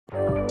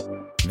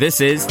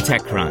This is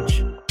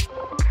TechCrunch.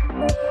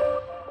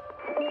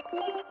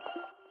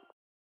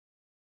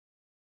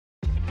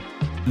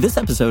 This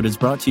episode is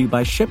brought to you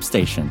by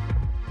ShipStation.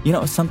 You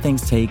know, some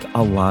things take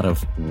a lot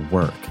of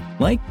work,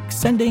 like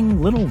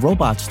sending little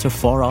robots to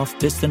far-off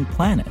distant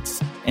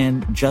planets.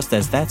 And just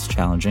as that's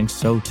challenging,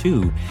 so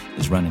too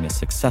is running a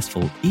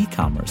successful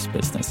e-commerce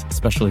business,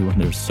 especially when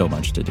there's so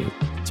much to do.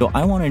 So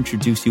I want to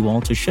introduce you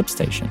all to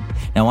ShipStation.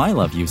 Now, I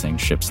love using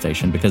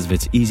ShipStation because of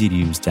its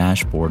easy-to-use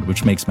dashboard,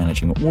 which makes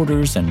managing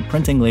orders and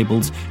printing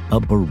labels a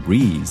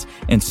breeze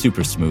and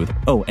super smooth.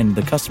 Oh, and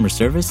the customer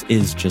service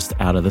is just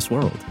out of this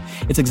world.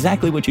 It's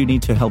exactly what you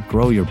need to help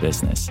grow your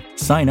business.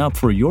 Sign up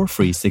for your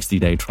free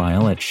 60-day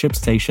trial at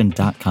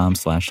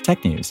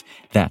shipstation.com/technews.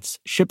 That's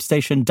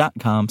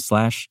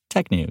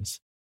shipstation.com/technews.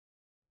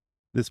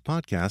 This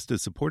podcast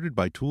is supported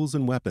by Tools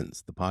and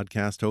Weapons, the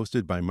podcast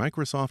hosted by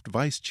Microsoft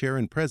Vice Chair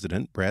and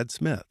President Brad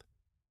Smith.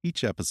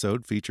 Each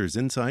episode features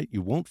insight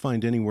you won't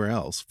find anywhere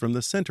else from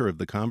the center of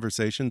the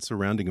conversation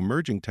surrounding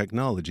emerging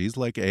technologies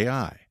like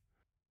AI.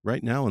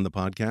 Right now in the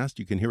podcast,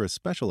 you can hear a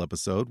special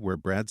episode where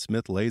Brad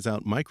Smith lays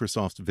out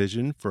Microsoft's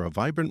vision for a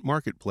vibrant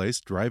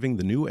marketplace driving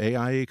the new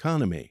AI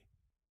economy.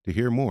 To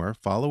hear more,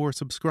 follow or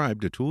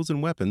subscribe to Tools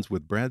and Weapons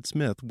with Brad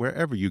Smith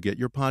wherever you get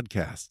your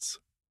podcasts.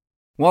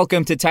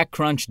 Welcome to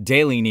TechCrunch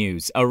Daily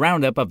News, a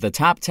roundup of the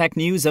top tech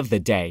news of the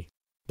day.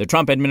 The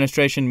Trump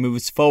administration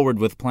moves forward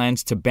with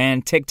plans to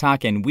ban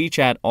TikTok and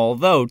WeChat,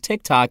 although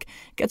TikTok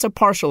gets a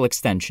partial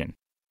extension.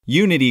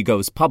 Unity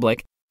goes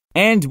public,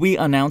 and we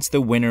announce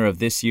the winner of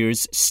this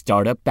year's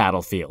Startup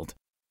Battlefield.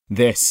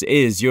 This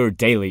is your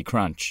Daily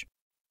Crunch.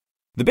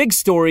 The big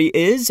story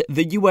is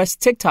the U.S.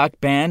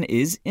 TikTok ban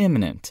is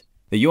imminent.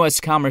 The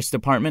U.S. Commerce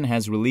Department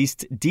has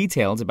released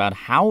details about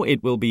how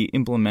it will be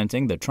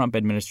implementing the Trump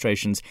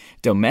administration's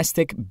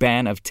domestic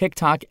ban of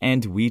TikTok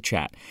and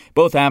WeChat.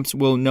 Both apps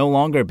will no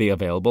longer be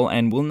available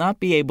and will not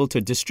be able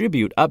to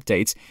distribute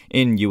updates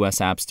in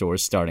U.S. app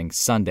stores starting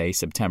Sunday,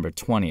 September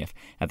 20th.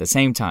 At the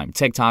same time,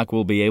 TikTok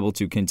will be able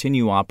to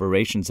continue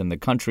operations in the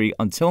country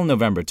until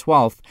November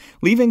 12th,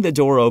 leaving the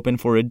door open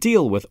for a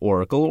deal with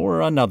Oracle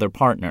or another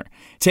partner.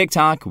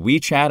 TikTok,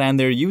 WeChat, and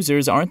their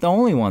users aren't the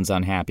only ones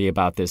unhappy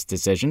about this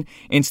decision.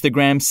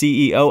 Instagram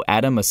CEO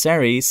Adam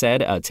Mosseri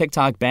said a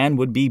TikTok ban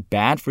would be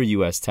bad for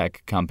U.S.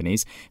 tech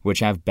companies, which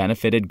have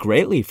benefited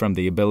greatly from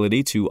the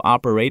ability to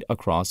operate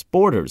across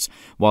borders,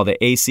 while the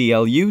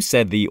ACLU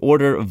said the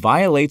order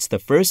violates the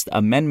First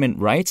Amendment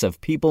rights of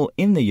people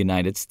in the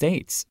United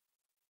States.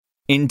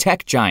 In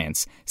tech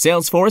giants,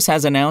 Salesforce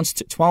has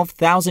announced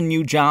 12,000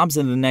 new jobs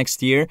in the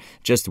next year,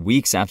 just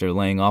weeks after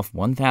laying off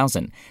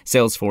 1,000.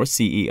 Salesforce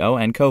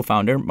CEO and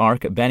co-founder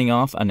Mark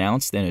Benioff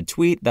announced in a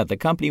tweet that the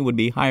company would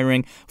be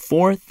hiring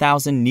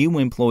 4,000 new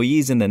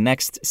employees in the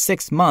next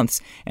 6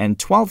 months and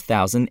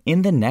 12,000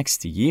 in the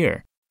next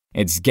year.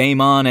 It's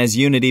game on as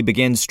Unity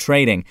begins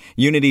trading.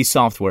 Unity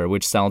Software,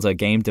 which sells a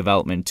game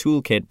development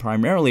toolkit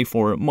primarily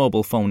for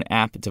mobile phone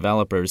app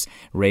developers,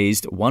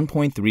 raised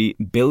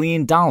 $1.3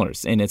 billion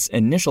in its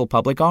initial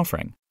public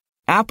offering.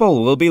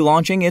 Apple will be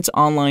launching its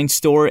online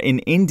store in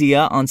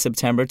India on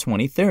September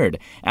 23rd.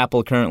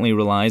 Apple currently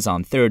relies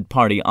on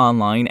third-party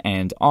online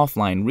and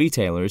offline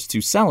retailers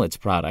to sell its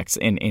products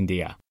in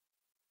India.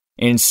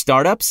 In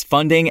startups,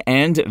 funding,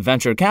 and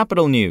venture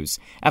capital news,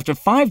 after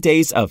 5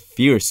 days of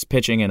fierce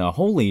pitching in a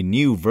wholly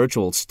new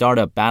virtual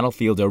Startup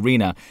Battlefield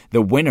arena,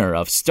 the winner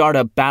of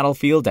Startup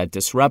Battlefield at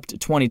Disrupt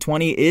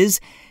 2020 is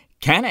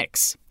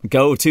Canix.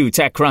 Go to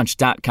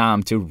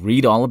TechCrunch.com to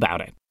read all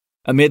about it.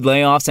 Amid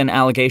layoffs and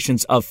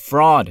allegations of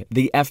fraud,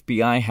 the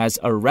FBI has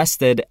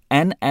arrested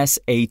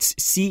NS8's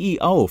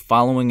CEO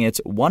following its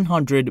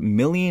 $100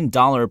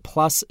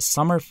 million-plus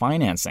summer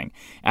financing.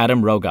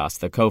 Adam Rogas,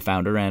 the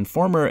co-founder and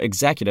former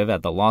executive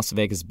at the Las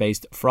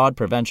Vegas-based fraud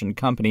prevention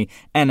company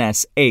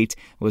NS8,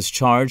 was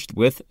charged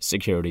with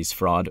securities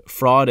fraud,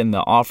 fraud in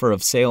the offer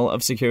of sale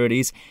of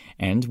securities,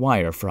 and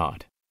wire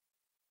fraud.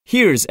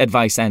 Here's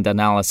advice and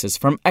analysis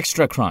from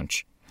Extra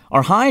Crunch.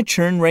 Are high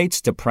churn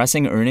rates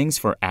depressing earnings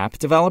for app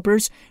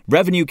developers?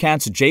 Revenue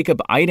Cat's Jacob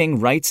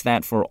Eiting writes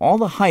that for all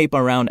the hype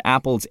around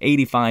Apple's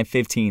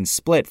 85-15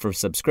 split for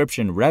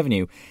subscription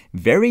revenue,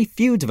 very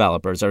few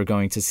developers are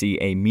going to see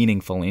a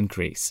meaningful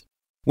increase.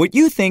 What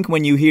you think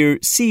when you hear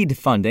seed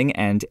funding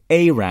and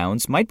A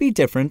rounds might be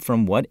different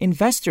from what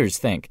investors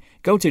think.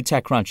 Go to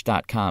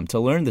TechCrunch.com to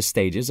learn the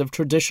stages of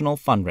traditional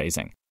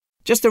fundraising.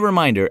 Just a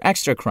reminder,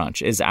 Extra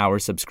Crunch is our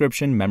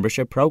subscription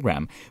membership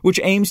program, which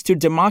aims to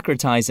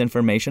democratize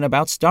information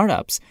about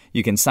startups.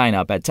 You can sign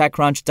up at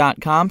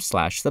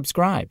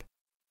TechCrunch.com/subscribe.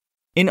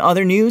 In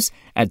other news,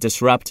 at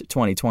Disrupt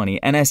 2020,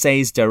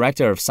 NSA's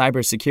Director of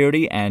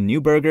Cybersecurity, Ann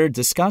Neuberger,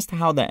 discussed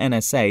how the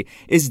NSA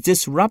is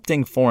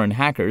disrupting foreign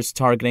hackers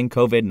targeting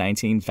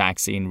COVID-19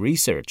 vaccine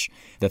research.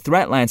 The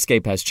threat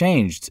landscape has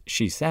changed,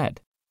 she said.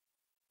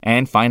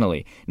 And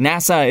finally,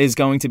 NASA is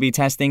going to be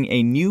testing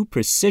a new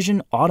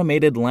precision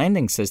automated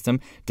landing system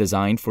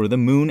designed for the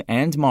Moon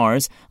and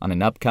Mars on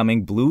an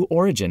upcoming Blue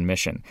Origin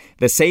mission.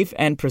 The Safe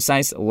and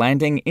Precise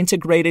Landing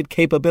Integrated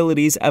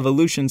Capabilities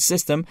Evolution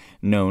System,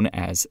 known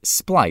as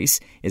SPLICE,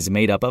 is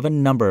made up of a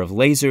number of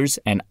lasers,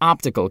 an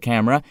optical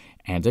camera,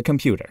 and a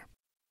computer.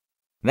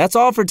 That's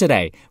all for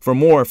today. For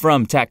more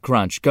from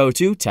TechCrunch, go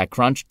to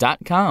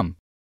TechCrunch.com.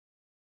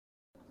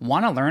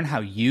 Want to learn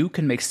how you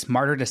can make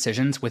smarter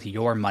decisions with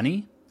your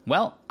money?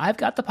 Well, I've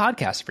got the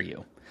podcast for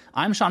you.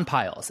 I'm Sean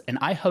Piles, and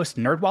I host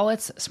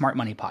NerdWallet's Smart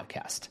Money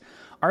Podcast.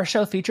 Our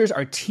show features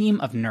our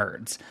team of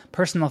nerds,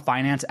 personal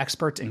finance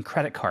experts in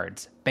credit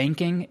cards,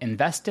 banking,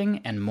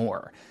 investing, and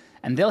more.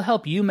 And they'll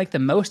help you make the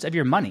most of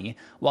your money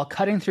while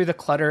cutting through the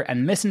clutter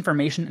and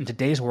misinformation in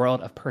today's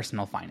world of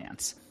personal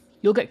finance.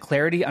 You'll get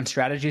clarity on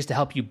strategies to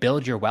help you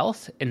build your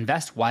wealth,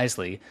 invest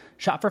wisely,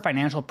 shop for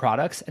financial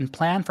products, and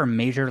plan for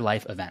major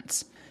life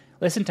events.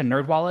 Listen to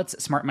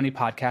NerdWallet's Smart Money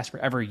Podcast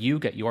wherever you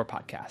get your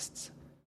podcasts.